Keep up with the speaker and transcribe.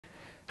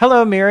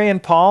Hello, Miri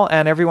and Paul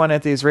and everyone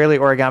at the Israeli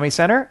Origami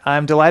Center.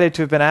 I'm delighted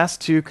to have been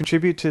asked to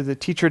contribute to the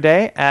Teacher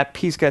Day at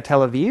Pisgah,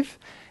 Tel Aviv,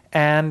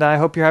 and I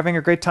hope you're having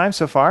a great time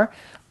so far.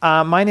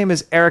 My name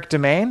is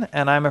ErikDemaineKremboHebrew,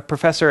 and I'm a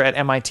professor at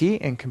MIT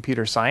in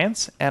computer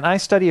science, and I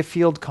study a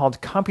field called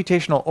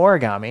computational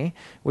origami,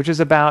 which is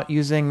about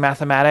using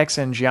mathematics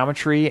and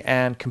geometry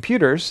and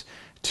computers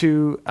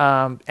to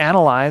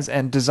analyze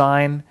and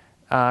design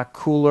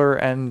cooler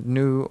and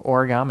new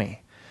origami.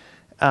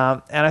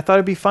 And I thought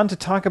it'd be fun to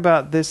talk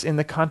about this in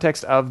the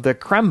context of the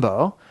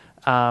Crembo,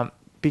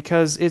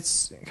 because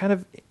it's kind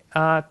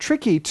of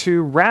tricky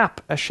to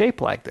wrap a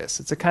shape like this.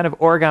 It's a kind of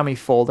origami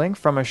folding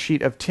from a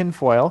sheet of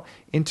tinfoil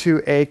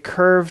into a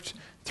curved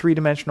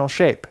three-dimensional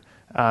shape.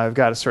 We've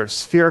got a sort of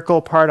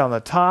spherical part on the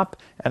top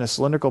and a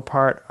cylindrical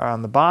part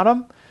on the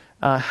bottom.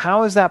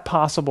 How is that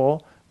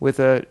possible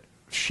with a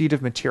sheet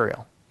of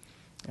material?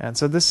 And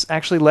so this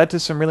actually led to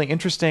some really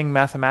interesting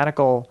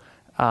mathematical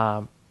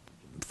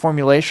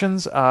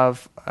formulations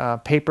of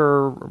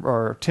paper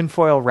or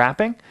tinfoil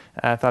wrapping.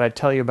 I thought I'd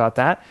tell you about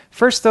that.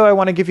 First, though, I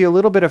want to give you a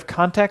little bit of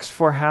context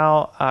for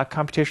how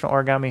computational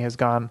origami has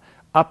gone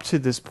up to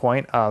this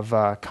point of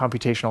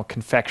computational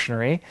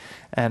confectionery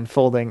and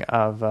folding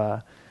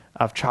of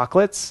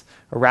chocolates,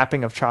 or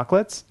wrapping of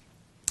chocolates.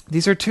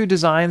 These are two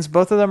designs.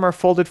 Both of them are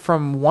folded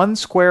from one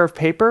square of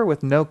paper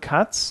with no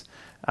cuts.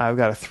 We've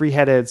got a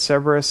three-headed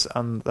Cerberus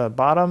on the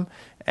bottom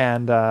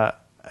and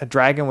a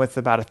dragon with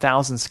about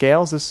 1,000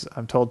 scales. This,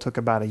 I'm told, took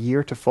about a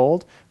year to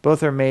fold.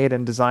 Both are made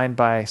and designed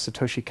by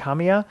Satoshi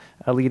Kamiya,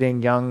 a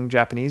leading young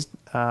Japanese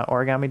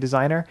origami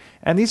designer.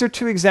 And these are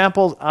two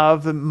examples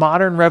of the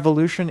modern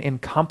revolution in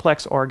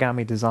complex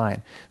origami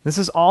design. This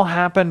has all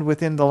happened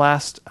within the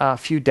last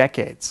few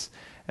decades.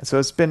 And so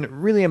it's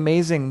been really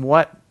amazing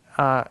what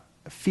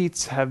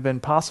feats have been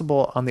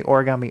possible on the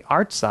origami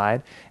art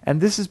side.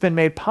 And this has been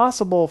made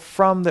possible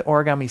from the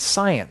origami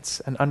science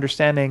and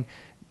understanding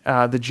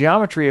the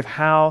geometry of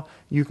how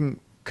you can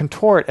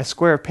contort a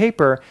square of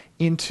paper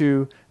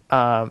into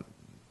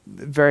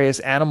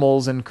various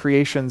animals and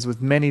creations with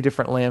many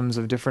different limbs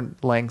of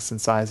different lengths and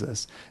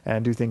sizes,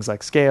 and do things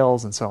like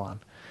scales and so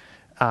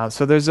on.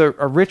 So there's a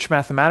rich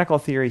mathematical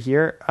theory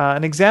here.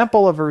 An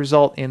example of a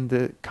result in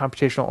the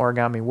computational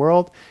origami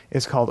world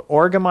is called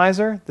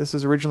Origamizer. This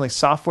is originally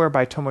software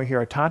by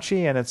Tomohiro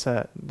Tachi, and it's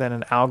then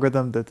an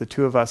algorithm that the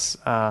two of us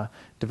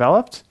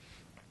developed.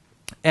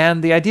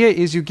 And the idea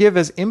is you give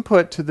as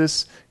input to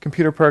this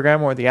computer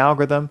program or the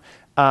algorithm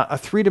a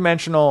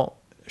three-dimensional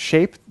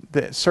shape,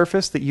 the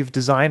surface that you've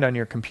designed on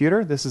your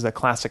computer. This is a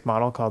classic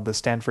model called the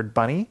Stanford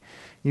bunny.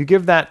 You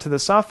give that to the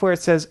software.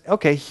 It says,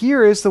 okay,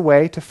 here is the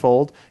way to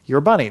fold your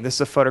bunny. This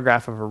is a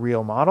photograph of a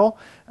real model.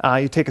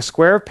 You take a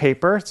square of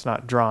paper. It's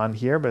not drawn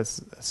here, but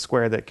it's a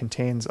square that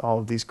contains all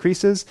of these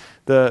creases.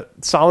 The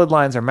solid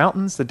lines are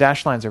mountains. The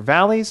dashed lines are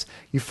valleys.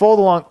 You fold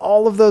along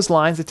all of those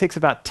lines. It takes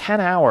about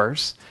 10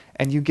 hours.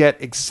 And you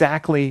get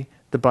exactly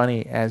the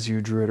bunny as you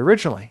drew it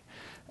originally.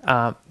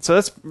 So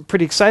that's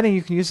pretty exciting.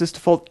 You can use this to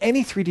fold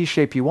any 3D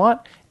shape you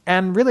want,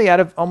 and really out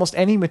of almost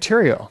any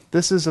material.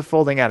 This is a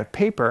folding out of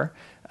paper,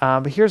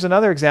 but here's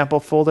another example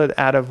folded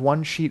out of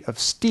one sheet of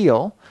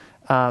steel.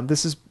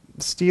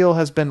 Steel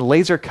has been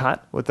laser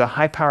cut with a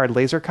high-powered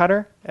laser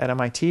cutter at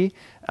MIT.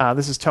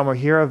 This is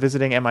Tomohiro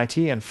visiting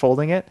MIT and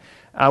folding it.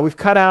 We've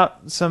cut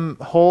out some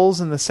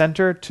holes in the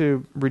center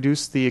to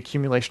reduce the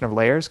accumulation of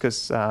layers,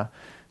 because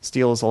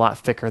steel is a lot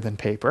thicker than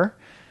paper.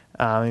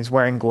 He's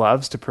wearing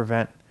gloves to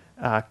prevent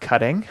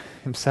cutting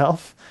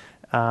himself.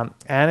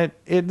 And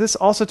this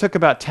also took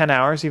about 10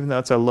 hours, even though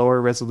it's a lower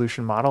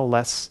resolution model,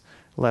 less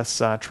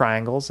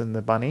triangles in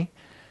the bunny.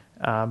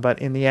 But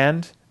in the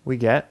end, we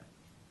get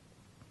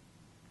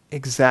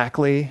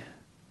exactly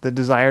the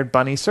desired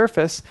bunny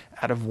surface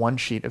out of one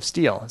sheet of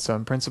steel. So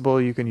in principle,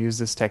 you can use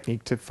this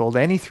technique to fold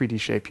any 3D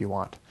shape you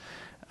want.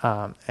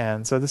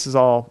 And so this is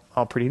all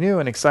pretty new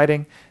and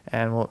exciting,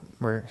 and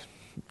we're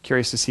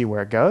curious to see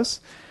where it goes.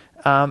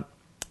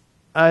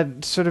 A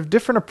sort of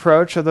different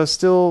approach, although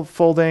still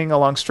folding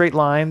along straight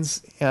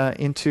lines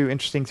into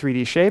interesting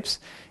 3D shapes,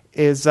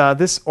 is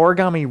this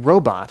origami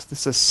robot.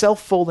 This is a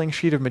self-folding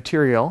sheet of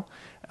material.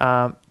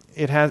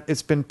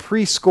 It's been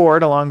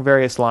pre-scored along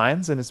various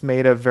lines, and it's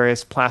made of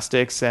various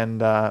plastics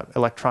and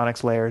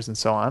electronics layers and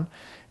so on.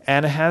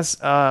 And it has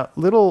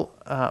little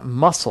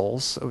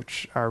muscles,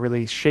 which are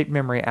really shape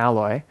memory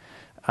alloy.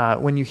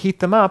 When you heat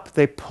them up,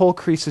 they pull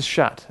creases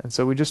shut. And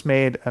so we just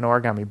made an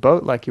origami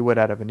boat like you would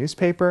out of a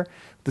newspaper.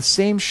 The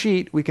same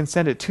sheet, we can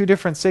send it two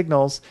different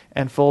signals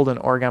and fold an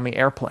origami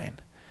airplane.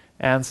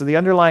 And so the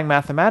underlying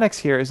mathematics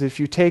here is if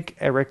you take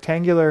a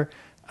rectangular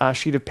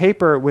sheet of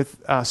paper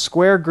with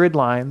square grid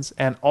lines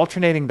and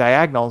alternating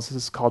diagonals,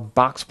 this is called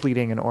box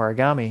pleating in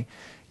origami,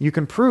 you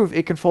can prove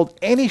it can fold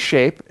any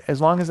shape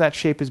as long as that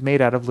shape is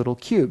made out of little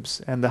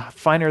cubes. And the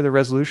finer the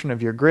resolution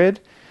of your grid,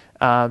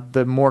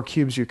 the more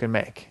cubes you can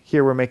make.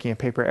 Here we're making a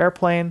paper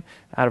airplane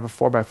out of a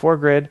 4x4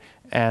 grid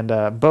and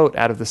a boat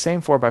out of the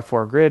same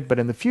 4x4 grid, but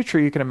in the future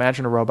you can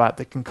imagine a robot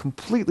that can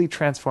completely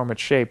transform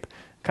its shape,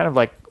 kind of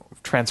like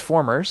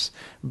transformers,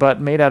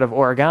 but made out of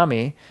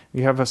origami.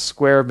 You have a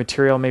square of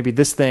material, maybe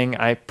this thing,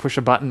 I push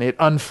a button, it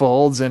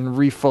unfolds and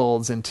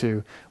refolds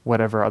into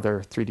whatever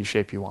other 3D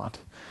shape you want.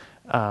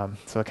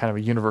 So kind of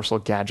a universal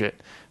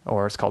gadget,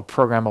 or it's called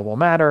programmable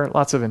matter,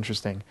 lots of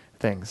interesting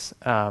things.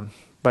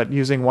 But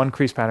using one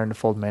crease pattern to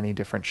fold many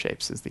different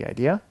shapes is the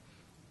idea.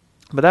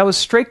 But that was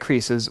straight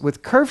creases.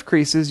 With curved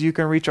creases, you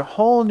can reach a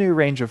whole new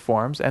range of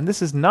forms, and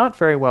this is not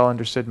very well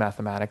understood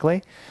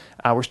mathematically.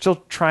 We're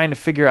still trying to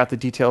figure out the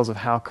details of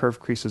how curved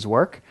creases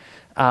work.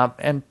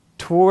 And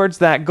towards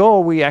that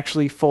goal, we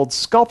actually fold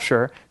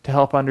sculpture to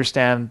help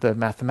understand the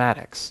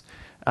mathematics.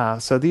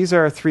 So these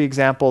are 3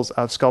 examples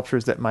of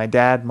sculptures that my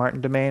dad,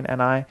 Martin Demiine,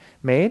 and I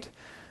made.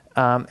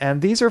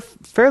 And these are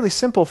fairly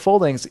simple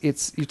foldings.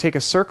 You take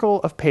a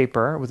circle of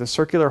paper with a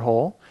circular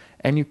hole,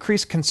 and you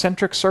crease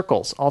concentric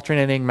circles,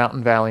 alternating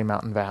mountain, valley,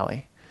 mountain,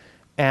 valley.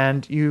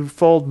 And you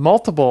fold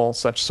multiple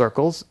such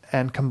circles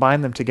and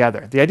combine them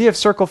together. The idea of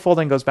circle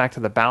folding goes back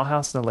to the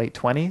Bauhaus in the late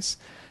 20s.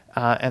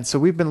 And so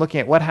we've been looking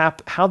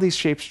at how these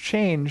shapes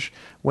change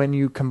when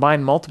you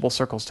combine multiple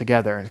circles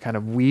together and kind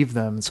of weave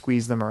them and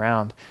squeeze them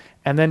around.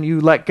 And then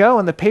you let go,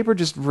 and the paper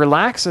just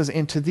relaxes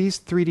into these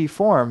 3D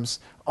forms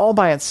all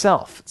by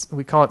itself.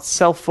 We call it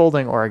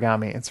self-folding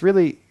origami. It's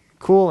really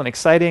cool and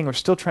exciting. We're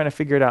still trying to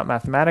figure it out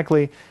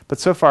mathematically, but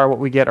so far what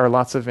we get are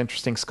lots of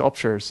interesting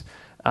sculptures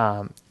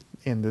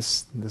in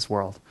this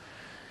world.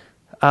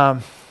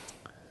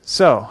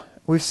 So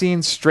we've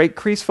seen straight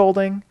crease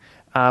folding,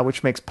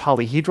 which makes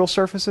polyhedral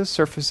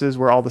surfaces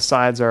where all the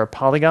sides are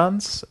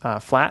polygons,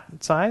 flat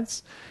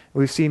sides.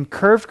 We've seen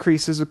curved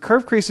creases. With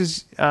curved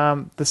creases,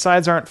 the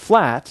sides aren't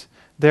flat.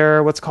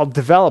 They're what's called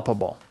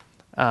developable.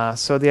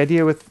 So the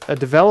idea with a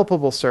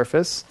developable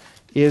surface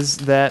is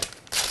that,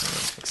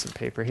 take some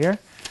paper here,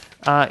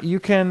 you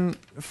can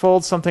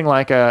fold something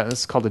like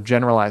this is called a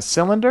generalized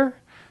cylinder,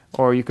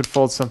 or you could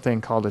fold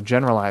something called a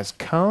generalized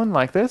cone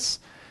like this.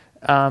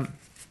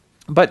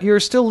 But you're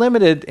still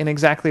limited in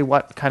exactly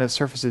what kind of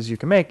surfaces you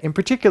can make. In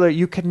particular,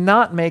 you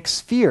cannot make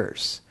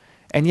spheres.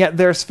 And yet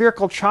there are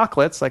spherical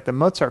chocolates, like the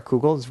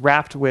Mozartkugel, is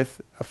wrapped with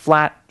a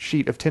flat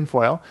sheet of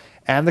tinfoil,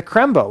 and the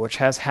Krembo, which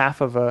has half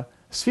of a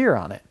sphere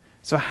on it.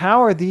 So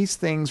how are these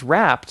things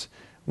wrapped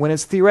when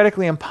it's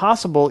theoretically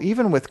impossible,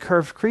 even with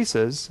curved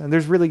creases? And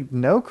there's really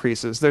no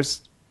creases.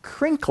 There's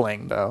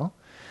crinkling, though.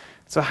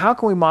 So how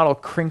can we model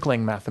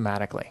crinkling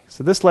mathematically?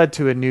 So this led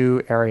to a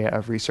new area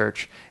of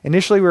research.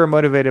 Initially, we were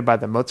motivated by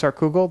the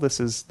Mozartkugel. This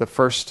is the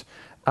first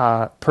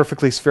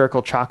perfectly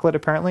spherical chocolate,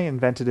 apparently,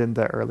 invented in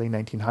the early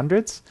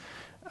 1900s.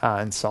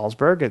 In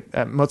Salzburg.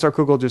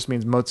 Mozartkugel just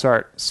means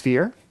Mozart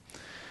sphere.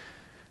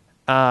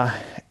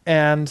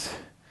 And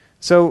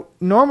so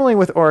normally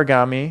with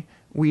origami,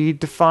 we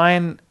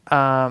define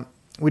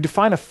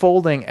a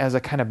folding as a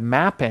kind of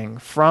mapping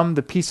from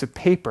the piece of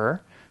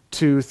paper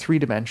to 3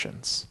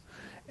 dimensions.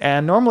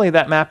 And normally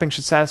that mapping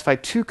should satisfy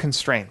 2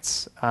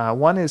 constraints.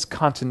 One is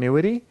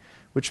continuity,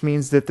 which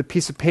means that the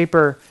piece of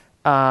paper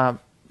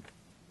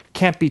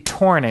can't be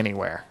torn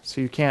anywhere.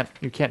 So you can't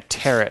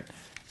tear it.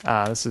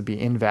 This would be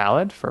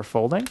invalid for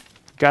folding.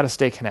 You've got to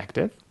stay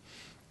connected.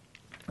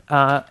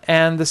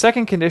 And the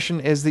second condition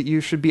is that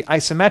you should be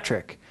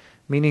isometric,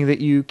 meaning that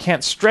you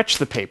can't stretch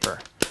the paper.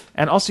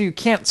 And also you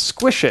can't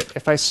squish it.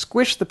 If I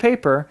squish the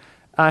paper,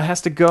 it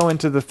has to go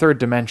into the 3rd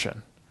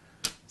dimension.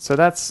 So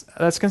that's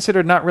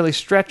considered not really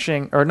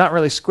stretching, or not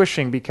really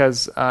squishing,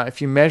 because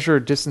if you measure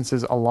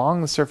distances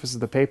along the surface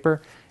of the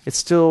paper, it's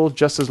still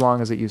just as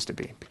long as it used to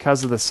be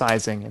because of the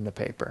sizing in the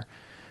paper.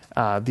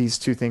 These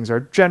 2 things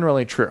are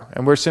generally true.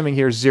 And we're assuming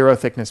here 0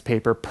 thickness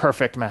paper,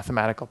 perfect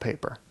mathematical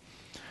paper.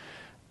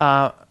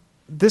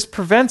 This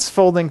prevents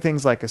folding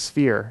things like a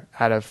sphere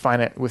out of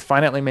with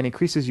finitely many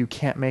creases. You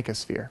can't make a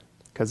sphere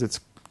because it's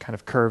kind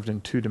of curved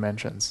in 2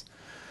 dimensions.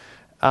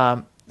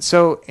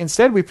 So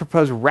instead we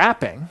propose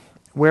wrapping,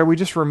 where we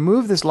just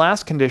remove this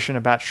last condition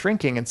about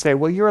shrinking and say,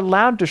 well, you're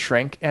allowed to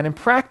shrink, and in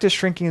practice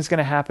shrinking is going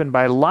to happen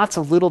by lots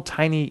of little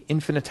tiny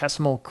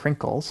infinitesimal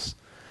crinkles.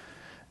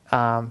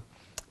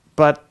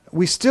 But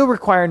we still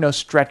require no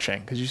stretching,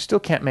 because you still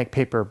can't make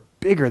paper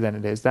bigger than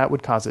it is. That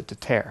would cause it to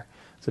tear.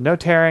 So no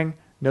tearing,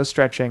 no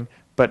stretching,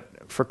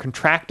 but for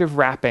contractive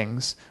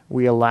wrappings,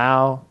 we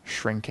allow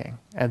shrinking.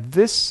 And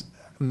this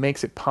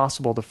makes it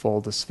possible to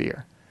fold a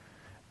sphere.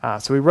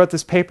 So we wrote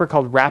this paper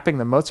called Wrapping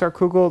the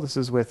Mozartkugel. This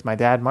is with my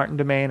dad, Martin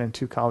Demiine, and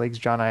 2 colleagues,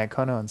 John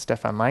Iacono and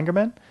Stefan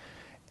Langerman.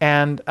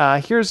 And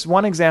here's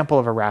one example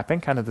of a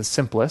wrapping, kind of the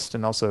simplest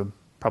and also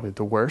probably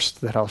the worst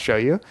that I'll show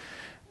you.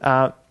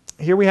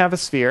 Here we have a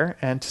sphere,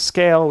 and to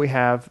scale, we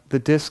have the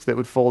disk that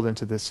would fold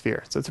into this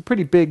sphere. So it's a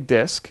pretty big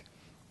disk.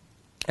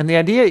 And the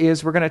idea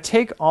is we're going to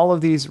take all of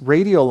these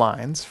radial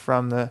lines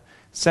from the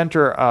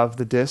center of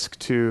the disk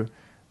to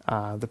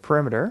the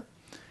perimeter.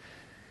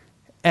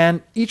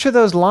 And each of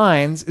those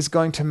lines is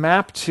going to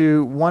map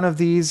to one of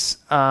these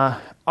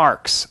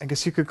arcs. I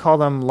guess you could call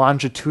them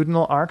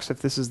longitudinal arcs. If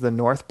this is the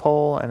North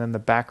Pole and in the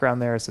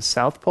background there is the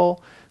South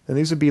Pole, then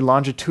these would be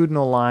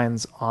longitudinal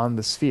lines on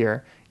the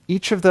sphere.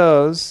 Each of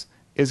those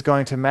is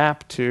going to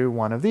map to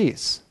one of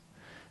these.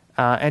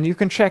 And you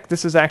can check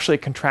this is actually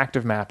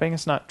contractive mapping.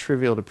 It's not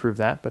trivial to prove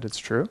that, but it's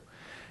true.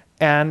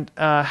 And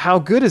how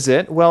good is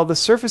it? Well, the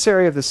surface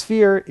area of the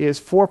sphere is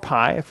 4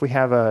 pi if we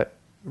have a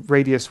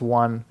radius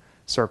 1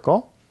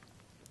 circle.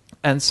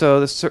 And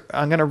so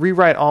I'm going to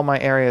rewrite all my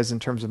areas in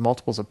terms of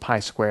multiples of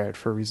pi squared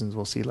for reasons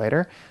we'll see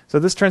later. So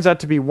this turns out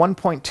to be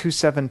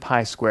 1.27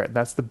 pi squared.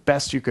 That's the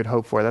best you could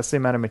hope for. That's the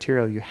amount of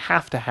material you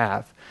have to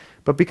have.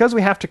 But because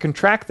we have to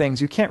contract things,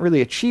 you can't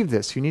really achieve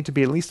this. You need to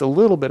be at least a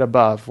little bit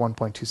above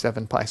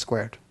 1.27 pi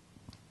squared.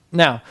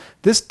 Now,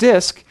 this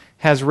disk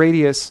has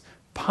radius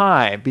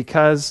pi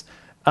because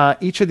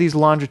each of these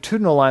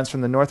longitudinal lines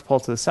from the North Pole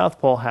to the South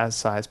Pole has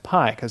size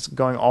pi, because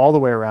going all the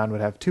way around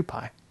would have 2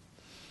 pi.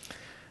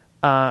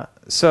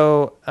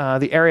 So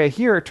the area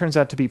here turns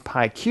out to be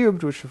pi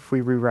cubed, which if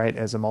we rewrite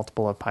as a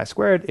multiple of pi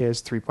squared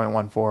is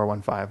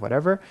 3.1415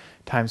 whatever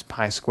times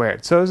pi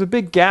squared. So there's a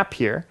big gap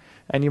here,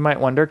 and you might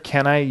wonder,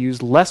 can I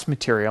use less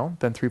material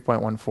than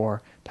 3.14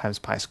 times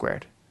pi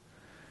squared?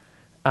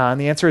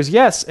 And the answer is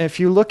yes. If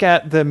you look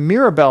at the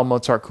Mirabell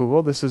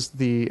Mozartkugel, this is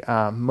the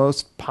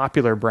most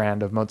popular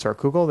brand of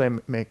Mozartkugel.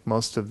 They make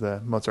most of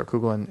the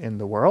Mozartkugel in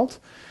the world.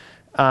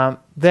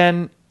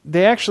 Then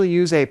they actually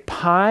use a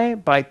pi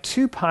by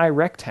 2 pi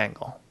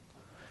rectangle,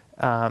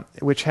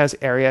 which has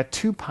area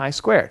 2 pi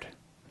squared,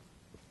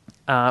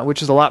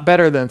 which is a lot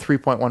better than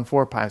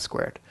 3.14 pi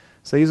squared.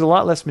 So they use a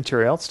lot less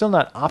material. It's still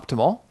not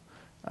optimal,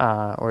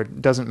 or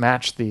it doesn't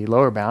match the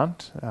lower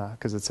bound,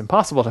 because it's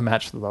impossible to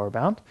match the lower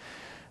bound.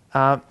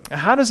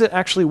 How does it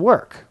actually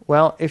work?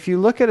 Well, if you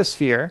look at a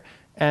sphere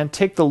and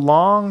take the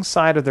long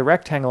side of the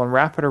rectangle and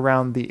wrap it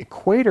around the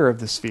equator of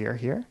the sphere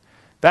here,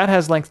 that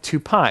has length 2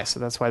 pi, so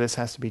that's why this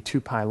has to be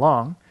 2 pi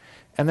long.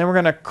 And then we're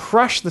going to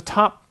crush the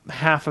top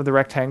half of the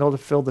rectangle to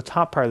fill the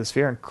top part of the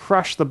sphere and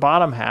crush the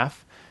bottom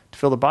half to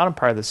fill the bottom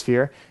part of the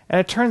sphere. And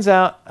it turns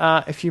out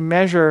if you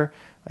measure,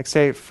 like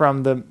say,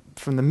 from the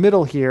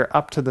middle here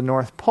up to the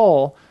North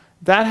Pole,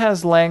 that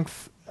has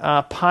length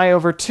pi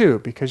over 2,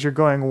 because you're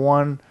going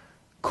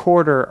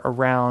 1/4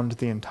 around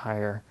the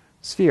entire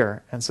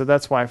sphere. And so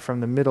that's why from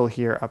the middle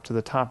here up to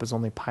the top is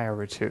only pi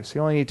over 2. So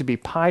you only need to be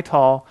pi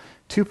tall,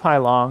 2 pi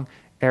long,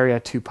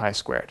 area 2 pi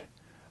squared.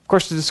 Of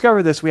course, to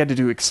discover this, we had to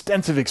do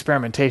extensive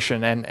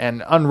experimentation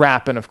and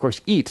unwrap and, of course,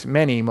 eat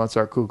many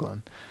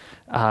Mozartkugeln.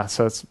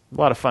 So it's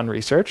a lot of fun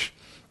research.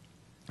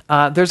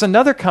 There's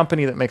another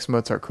company that makes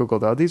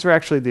Mozartkugel, though. These are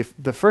actually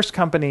the first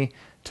company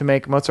to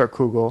make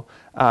Mozartkugel.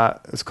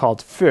 It's called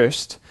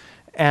Fürst.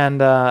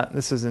 And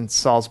this is in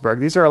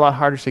Salzburg. These are a lot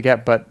harder to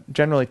get, but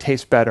generally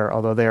taste better,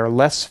 although they are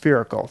less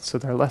spherical, so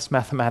they're less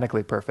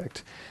mathematically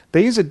perfect.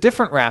 They use a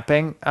different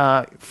wrapping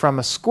from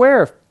a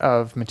square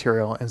of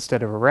material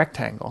instead of a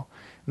rectangle.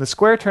 And the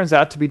square turns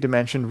out to be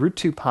dimensioned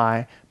 √2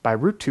 pi by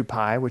 √2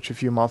 pi, which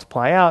if you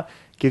multiply out,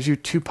 gives you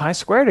 2 pi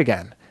squared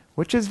again,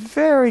 which is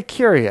very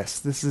curious.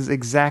 This is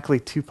exactly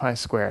 2 pi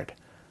squared.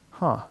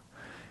 Huh.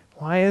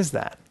 Why is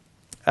that?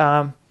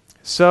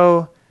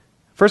 So,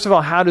 first of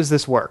all, how does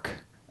this work?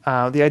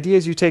 The idea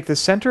is you take the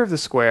center of the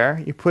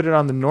square, you put it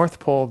on the North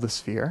Pole of the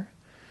sphere,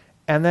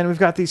 and then we've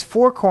got these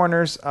 4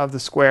 corners of the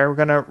square. We're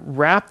going to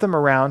wrap them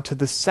around to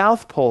the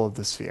South Pole of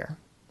the sphere.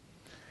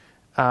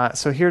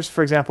 So here's,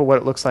 for example, what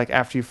it looks like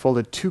after you've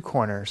folded 2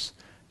 corners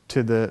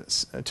to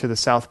the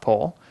South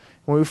Pole.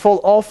 When we fold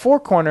all 4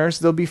 corners,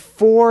 there'll be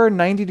 4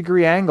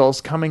 90-degree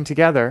angles coming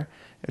together,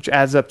 which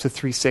adds up to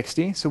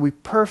 360. So we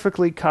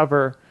perfectly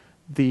cover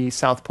the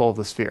South Pole of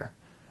the sphere.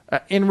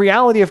 In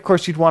reality, of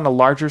course, you'd want a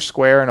larger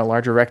square and a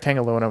larger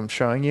rectangle than what I'm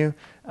showing you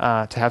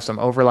to have some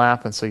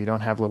overlap, and so you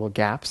don't have little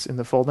gaps in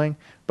the folding.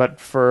 But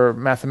for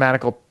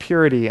mathematical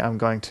purity, I'm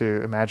going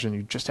to imagine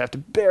you just have to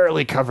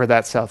barely cover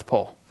that South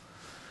Pole.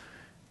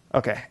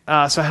 Okay,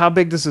 so how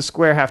big does the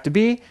square have to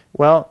be?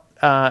 Well,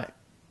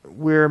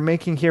 we're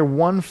making here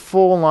 1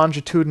 full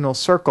longitudinal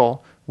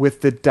circle with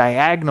the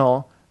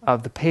diagonal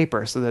of the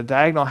paper. So the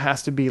diagonal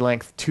has to be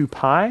length 2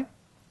 pi.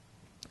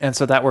 And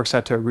so that works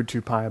out to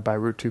 √2 pi by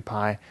 √2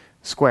 pi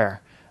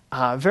square.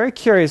 Very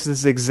curious, this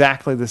is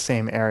exactly the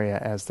same area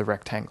as the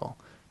rectangle.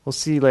 We'll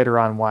see later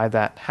on why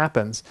that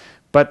happens.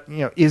 But,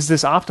 is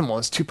this optimal?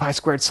 Is 2 pi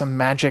squared some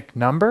magic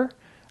number?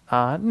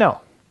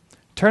 No.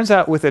 Turns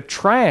out with a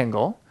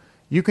triangle,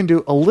 you can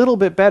do a little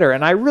bit better.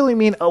 And I really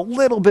mean a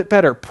little bit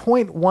better,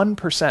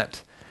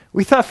 0.1%.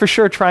 We thought for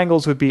sure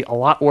triangles would be a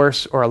lot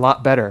worse or a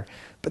lot better.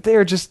 But they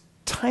are just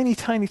tiny,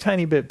 tiny,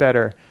 tiny bit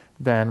better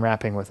than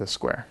wrapping with a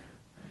square.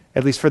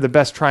 At least for the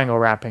best triangle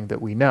wrapping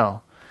that we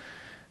know.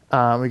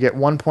 We get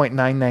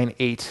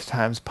 1.998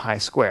 times pi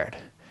squared.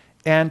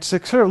 And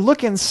to sort of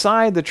look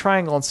inside the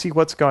triangle and see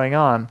what's going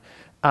on,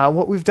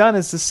 what we've done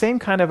is the same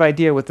kind of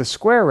idea with the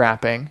square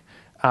wrapping,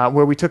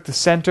 where we took the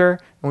center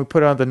and we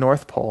put it on the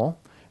North Pole,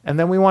 and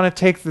then we want to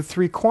take the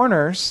 3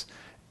 corners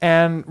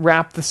and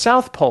wrap the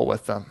South Pole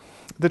with them.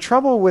 The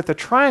trouble with a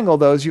triangle,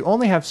 though, is you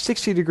only have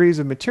 60 degrees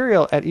of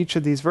material at each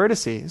of these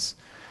vertices.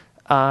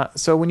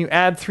 So when you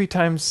add 3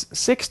 times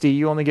 60,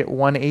 you only get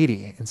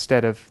 180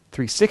 instead of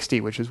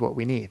 360, which is what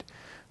we need.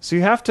 So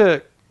you have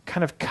to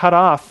kind of cut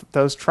off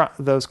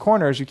those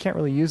corners. You can't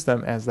really use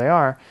them as they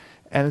are.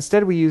 And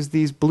instead we use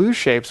these blue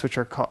shapes, which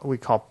we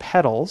call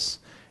petals,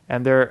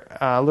 and they're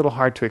a little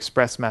hard to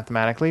express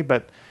mathematically,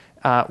 but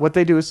what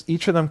they do is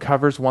each of them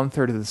covers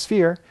 1/3 of the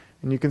sphere,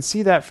 and you can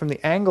see that from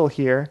the angle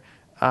here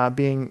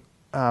being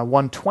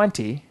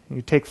 120.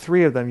 You take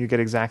 3 of them, you get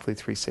exactly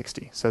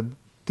 360. So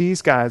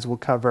these guys will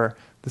cover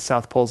the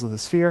south poles of the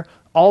sphere.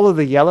 All of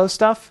the yellow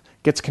stuff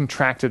gets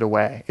contracted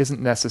away,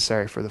 isn't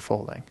necessary for the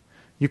folding.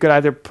 You could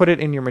either put it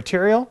in your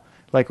material,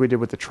 like we did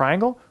with the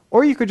triangle,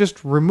 or you could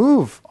just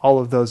remove all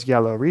of those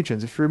yellow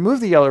regions. If you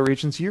remove the yellow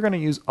regions, you're going to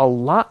use a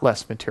lot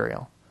less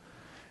material.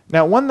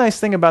 Now, one nice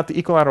thing about the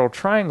equilateral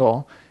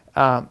triangle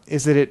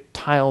is that it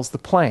tiles the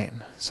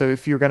plane. So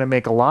if you're going to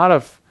make a lot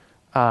of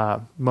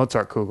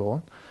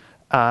Mozartkugel,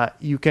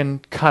 you can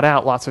cut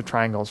out lots of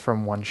triangles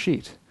from one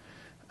sheet.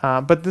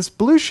 But this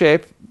blue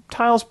shape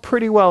tiles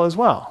pretty well as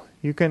well.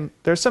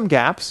 There's some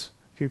gaps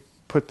if you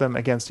put them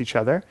against each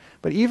other,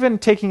 but even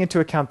taking into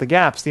account the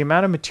gaps, the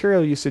amount of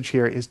material usage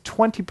here is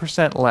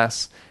 20%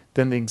 less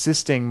than the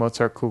existing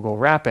Mozartkugel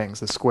wrappings,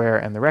 the square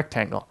and the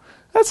rectangle.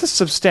 That's a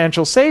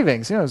substantial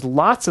savings. There's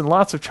lots and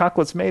lots of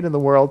chocolates made in the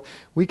world.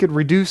 We could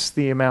reduce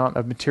the amount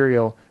of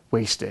material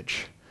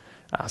wastage.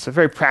 So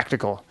very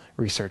practical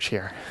research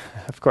here.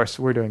 Of course,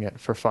 we're doing it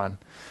for fun.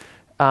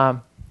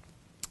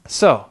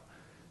 So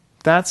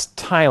that's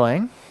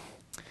tiling.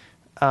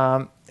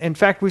 In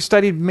fact, we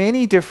studied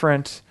many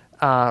different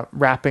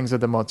wrappings of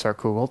the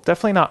Mozartkugel.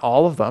 Definitely not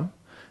all of them.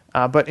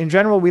 But in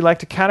general, we like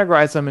to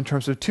categorize them in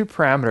terms of 2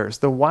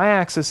 parameters. The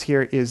y-axis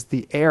here is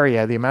the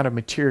area, the amount of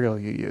material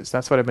you use.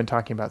 That's what I've been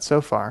talking about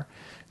so far.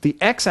 The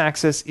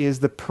x-axis is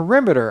the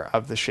perimeter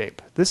of the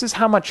shape. This is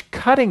how much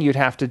cutting you'd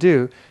have to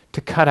do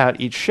to cut out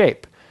each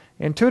shape.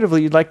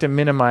 Intuitively, you'd like to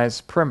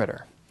minimize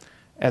perimeter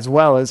as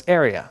well as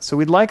area. So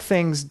we'd like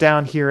things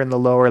down here in the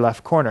lower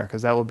left corner,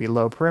 because that will be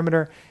low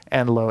perimeter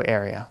and low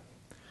area.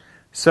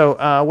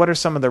 So what are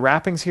some of the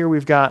wrappings here?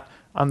 We've got,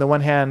 on the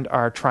one hand,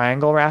 our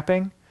triangle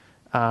wrapping,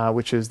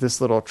 which is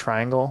this little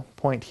triangle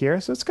point here.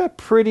 So it's got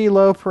pretty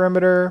low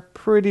perimeter,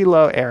 pretty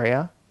low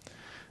area.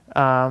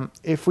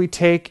 If we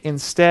take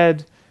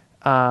instead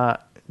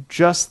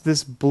just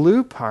this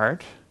blue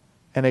part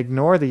and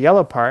ignore the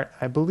yellow part,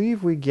 I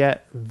believe we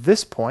get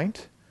this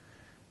point,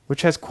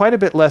 which has quite a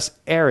bit less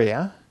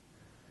area,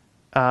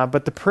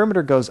 but the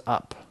perimeter goes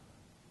up.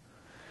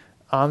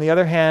 On the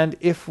other hand,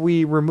 if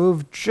we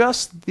remove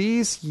just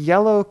these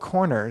yellow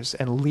corners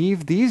and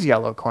leave these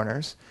yellow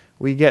corners,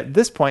 we get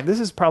this point. This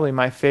is probably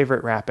my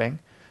favorite wrapping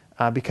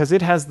because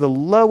it has the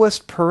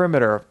lowest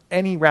perimeter of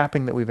any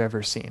wrapping that we've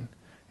ever seen.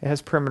 It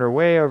has perimeter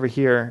way over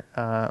here.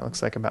 It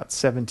looks like about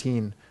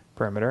 17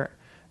 perimeter.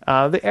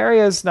 The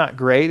area is not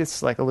great.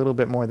 It's like a little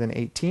bit more than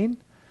 18,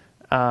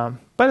 but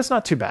it's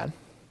not too bad.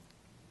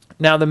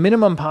 Now, the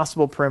minimum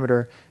possible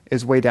perimeter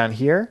is way down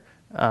here,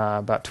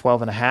 about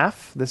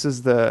 12.5. This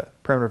is the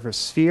perimeter of a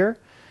sphere.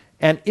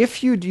 And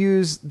if you'd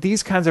use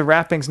these kinds of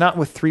wrappings, not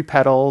with 3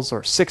 petals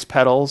or 6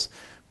 petals,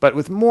 but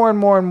with more and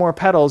more and more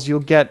petals, you'll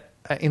get,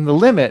 in the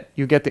limit,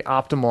 you get the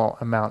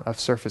optimal amount of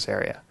surface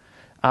area.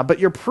 But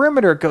your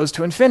perimeter goes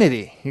to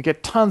infinity. You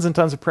get tons and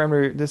tons of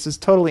perimeter. This is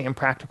totally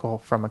impractical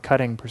from a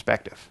cutting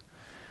perspective.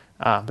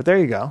 But there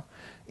you go.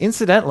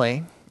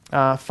 Incidentally,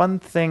 fun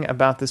thing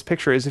about this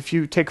picture is if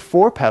you take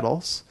 4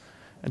 petals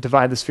and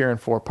divide the sphere in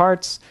 4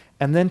 parts,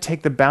 and then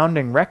take the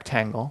bounding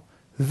rectangle,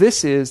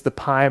 this is the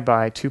pi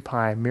by 2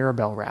 pi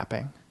Mirabelle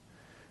wrapping.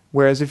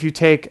 Whereas if you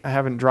take, I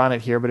haven't drawn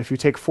it here, but if you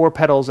take 4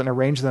 petals and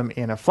arrange them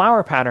in a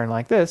flower pattern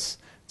like this,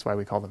 that's why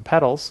we call them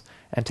petals,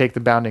 and take the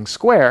bounding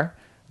square,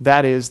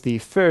 that is the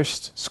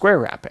first square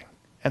wrapping.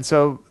 And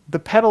so the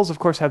petals, of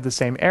course, have the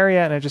same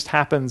area, and it just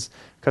happens,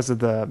 because of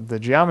the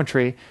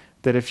geometry,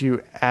 that if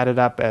you add it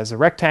up as a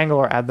rectangle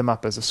or add them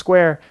up as a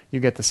square,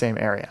 you get the same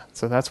area.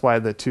 So that's why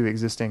the 2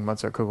 existing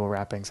Mozartkugel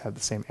wrappings have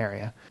the same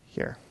area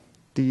here.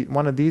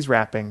 One of these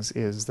wrappings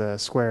is the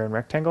square and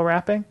rectangle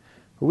wrapping.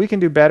 But we can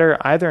do better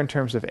either in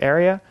terms of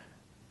area,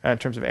 or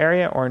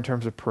in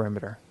terms of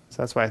perimeter.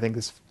 So that's why I think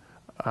this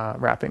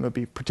wrapping would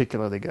be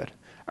particularly good.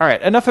 All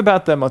right, enough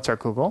about the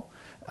Mozartkugel.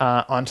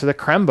 Onto the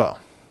Krembo.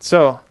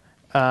 So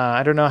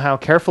I don't know how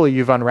carefully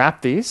you've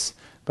unwrapped these,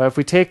 but if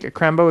we take a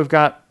Krembo, we've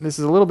got, this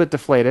is a little bit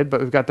deflated, but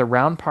we've got the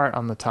round part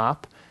on the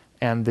top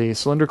and the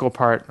cylindrical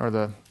part, or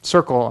the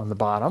circle, on the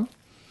bottom.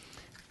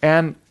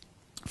 And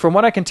from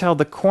what I can tell,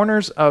 the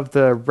corners of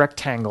the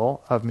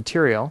rectangle of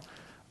material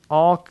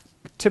all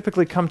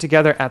typically come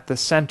together at the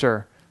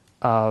center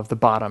of the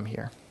bottom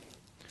here.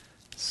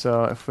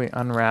 So if we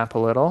unwrap a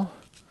little,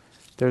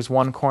 there's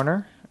one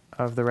corner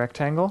of the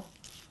rectangle.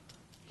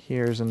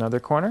 Here's another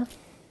corner.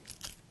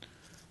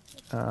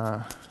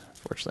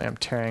 Fortunately, I'm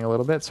tearing a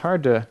little bit. It's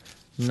hard to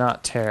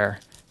not tear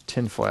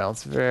tinfoil.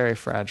 It's very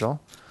fragile.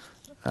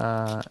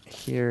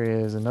 Here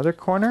is another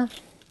corner.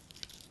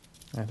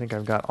 I think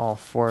I've got all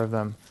 4 of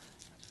them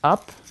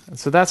up. And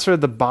so that's sort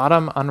of the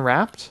bottom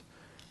unwrapped.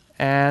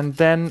 And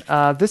then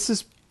this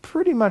is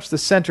pretty much the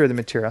center of the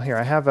material. Here,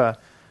 I have a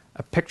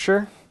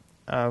picture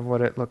of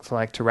what it looks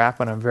like to wrap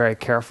when I'm very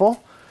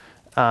careful.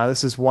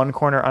 This is one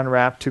corner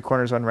unwrapped, 2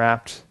 corners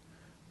unwrapped,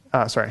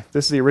 sorry,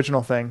 this is the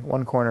original thing,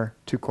 one corner,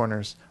 two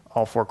corners,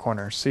 all four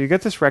corners. So you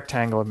get this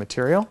rectangle of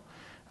material,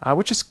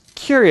 which is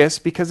curious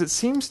because it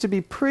seems to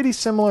be pretty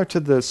similar to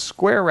the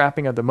square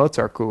wrapping of the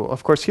Mozartkugel.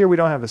 Of course, here we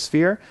don't have a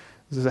sphere.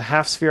 This is a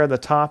half sphere at the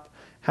top,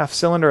 half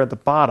cylinder at the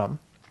bottom.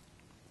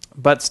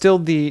 But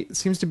still,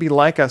 seems to be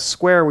like a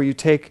square where you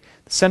take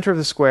the center of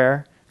the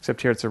square,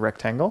 except here it's a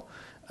rectangle,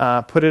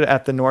 put it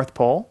at the North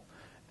Pole,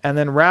 and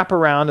then wrap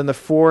around, and the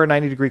four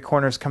 90-degree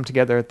corners come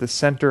together at the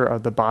center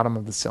of the bottom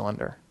of the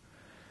cylinder.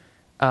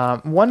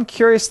 One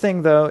curious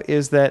thing, though,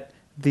 is that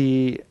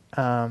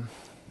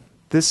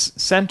this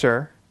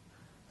center,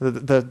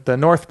 the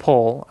North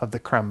Pole of the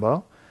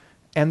Krembo,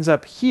 ends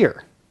up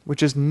here,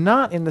 which is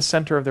not in the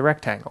center of the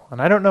rectangle. And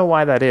I don't know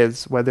why that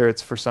is, whether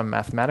it's for some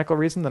mathematical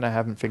reason that I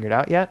haven't figured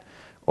out yet,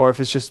 or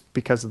if it's just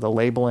because of the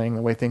labeling,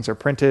 the way things are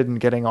printed, and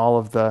getting all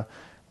of the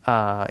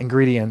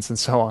ingredients and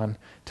so on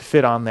to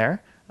fit on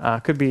there.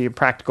 Could be a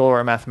practical or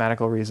a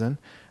mathematical reason.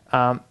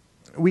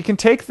 We can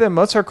take the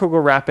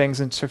Mozartkugel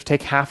wrappings and sort of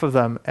take half of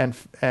them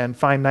and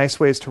find nice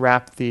ways to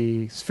wrap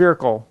the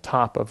spherical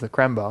top of the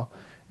Krembo.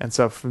 And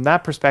so from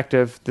that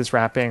perspective, this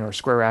wrapping or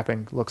square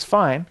wrapping looks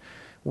fine.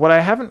 What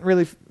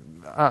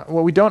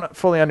we don't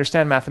fully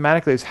understand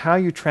mathematically is how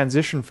you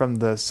transition from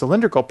the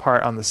cylindrical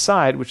part on the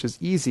side, which is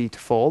easy to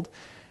fold,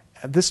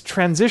 this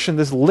transition,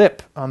 this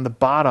lip on the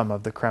bottom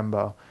of the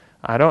Krembo.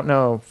 I don't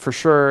know for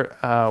sure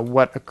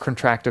what a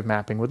contractive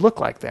mapping would look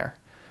like there.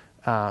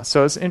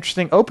 So it's an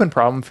interesting open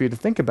problem for you to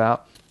think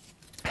about.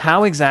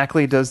 How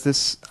exactly does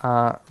this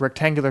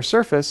rectangular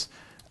surface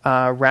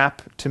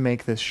wrap to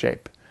make this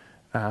shape?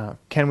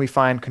 Can we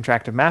find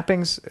contractive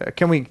mappings?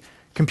 Can we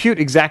compute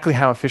exactly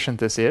how efficient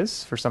this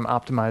is for some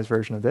optimized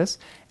version of this?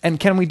 And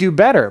can we do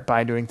better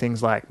by doing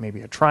things like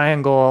maybe a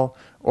triangle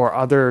or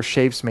other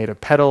shapes made of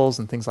petals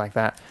and things like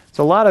that?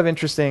 So a lot of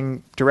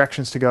interesting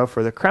directions to go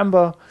for the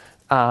Krembo.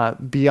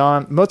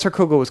 Beyond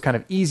Mozartkugel was kind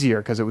of easier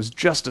because it was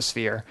just a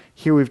sphere.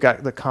 Here we've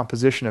got the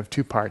composition of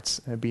two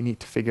parts. It'd be neat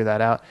to figure that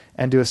out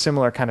and do a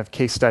similar kind of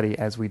case study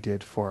as we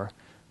did for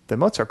the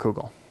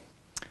Mozartkugel.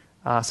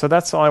 So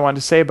that's all I wanted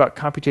to say about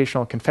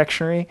computational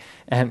confectionery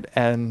and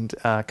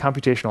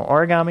computational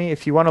origami.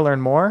 If you want to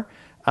learn more,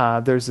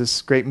 there's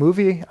this great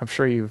movie. I'm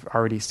sure you've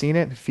already seen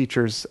it. It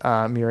features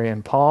Miry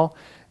and Paul,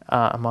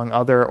 among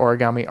other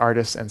origami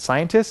artists and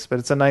scientists, but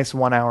it's a nice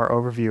 1-hour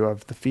overview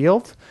of the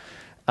field.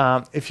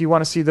 If you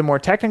want to see the more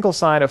technical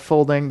side of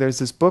folding, there's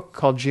this book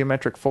called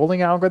Geometric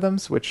Folding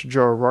Algorithms, which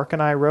Joe O'Rourke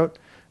and I wrote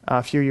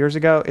a few years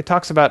ago. It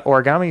talks about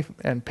origami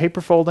and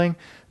paper folding,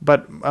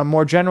 but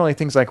more generally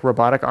things like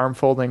robotic arm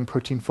folding,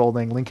 protein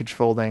folding, linkage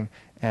folding,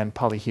 and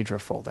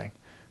polyhedra folding.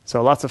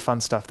 So lots of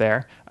fun stuff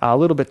there. A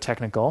little bit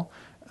technical.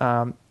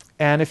 And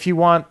if you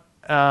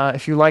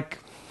like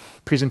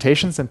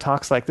presentations and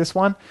talks like this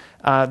one,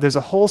 there's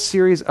a whole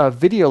series of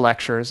video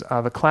lectures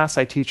of a class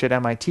I teach at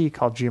MIT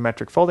called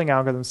Geometric Folding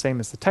Algorithms, same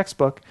as the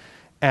textbook.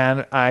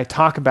 And I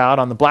talk about,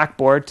 on the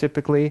blackboard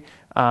typically,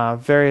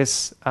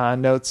 various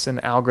notes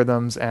and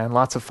algorithms and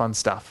lots of fun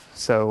stuff.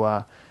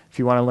 So if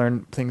you want to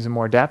learn things in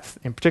more depth,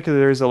 in particular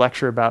there's a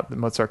lecture about the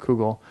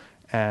Mozartkugel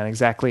and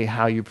exactly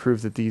how you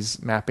prove that these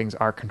mappings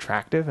are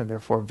contractive and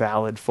therefore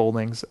valid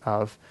foldings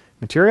of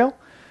material.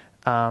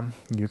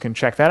 You can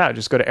check that out.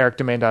 Just go to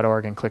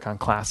ErikDemaineKremboHebrew and click on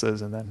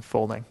classes and then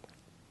folding.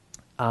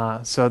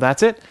 So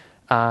that's it.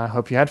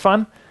 Hope you had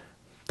fun.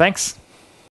 Thanks.